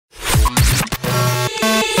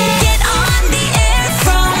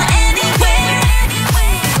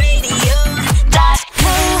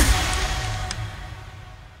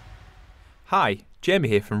Hi, Jamie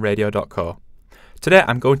here from Radio.co. Today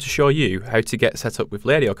I'm going to show you how to get set up with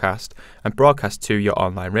LadioCast and broadcast to your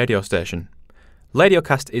online radio station.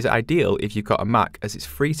 LadioCast is ideal if you've got a Mac as it's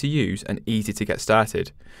free to use and easy to get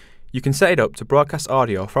started. You can set it up to broadcast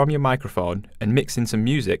audio from your microphone and mix in some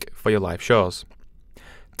music for your live shows.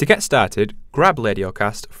 To get started, grab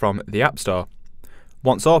LadioCast from the App Store.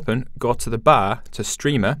 Once open, go to the bar to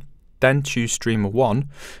Streamer, then choose Streamer 1,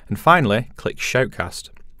 and finally click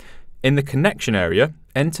Shoutcast. In the connection area,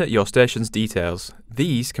 enter your station's details.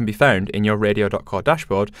 These can be found in your Radio.co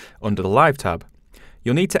dashboard under the Live tab.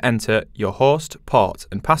 You'll need to enter your host, port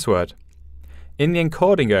and password. In the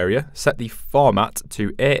encoding area, set the format to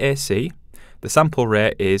AAC, the sample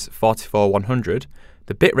rate is 44100,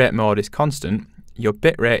 the bitrate mode is constant, your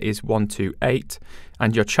bitrate is 128,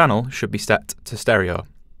 and your channel should be set to stereo.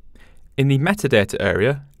 In the metadata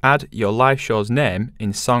area, add your live show's name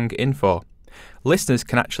in song info. Listeners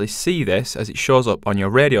can actually see this as it shows up on your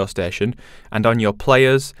radio station and on your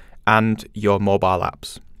players and your mobile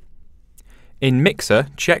apps. In Mixer,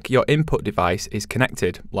 check your input device is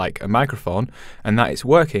connected, like a microphone, and that it's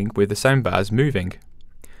working with the soundbars moving.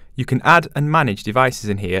 You can add and manage devices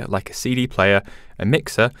in here like a CD player, a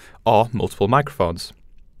mixer, or multiple microphones.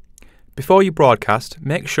 Before you broadcast,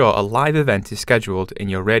 make sure a live event is scheduled in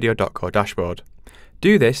your Radio.co dashboard.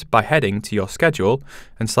 Do this by heading to your schedule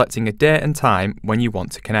and selecting a date and time when you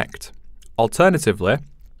want to connect. Alternatively,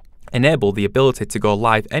 enable the ability to go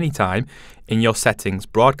live anytime in your settings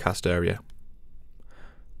broadcast area.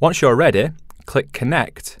 Once you're ready, click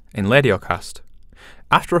Connect in LadioCast.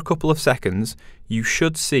 After a couple of seconds, you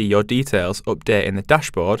should see your details update in the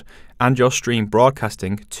dashboard and your stream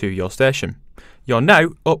broadcasting to your station. You're now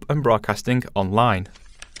up and broadcasting online.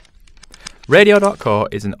 Radio.co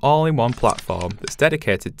is an all-in-one platform that's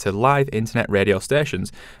dedicated to live internet radio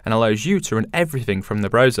stations and allows you to run everything from the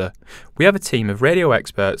browser. We have a team of radio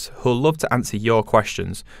experts who'll love to answer your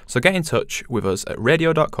questions, so get in touch with us at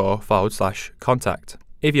radio.co/contact.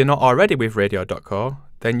 If you're not already with Radio.co,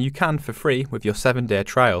 then you can for free with your 7-day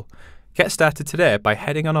trial. Get started today by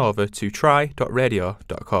heading on over to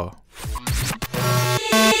try.radio.co.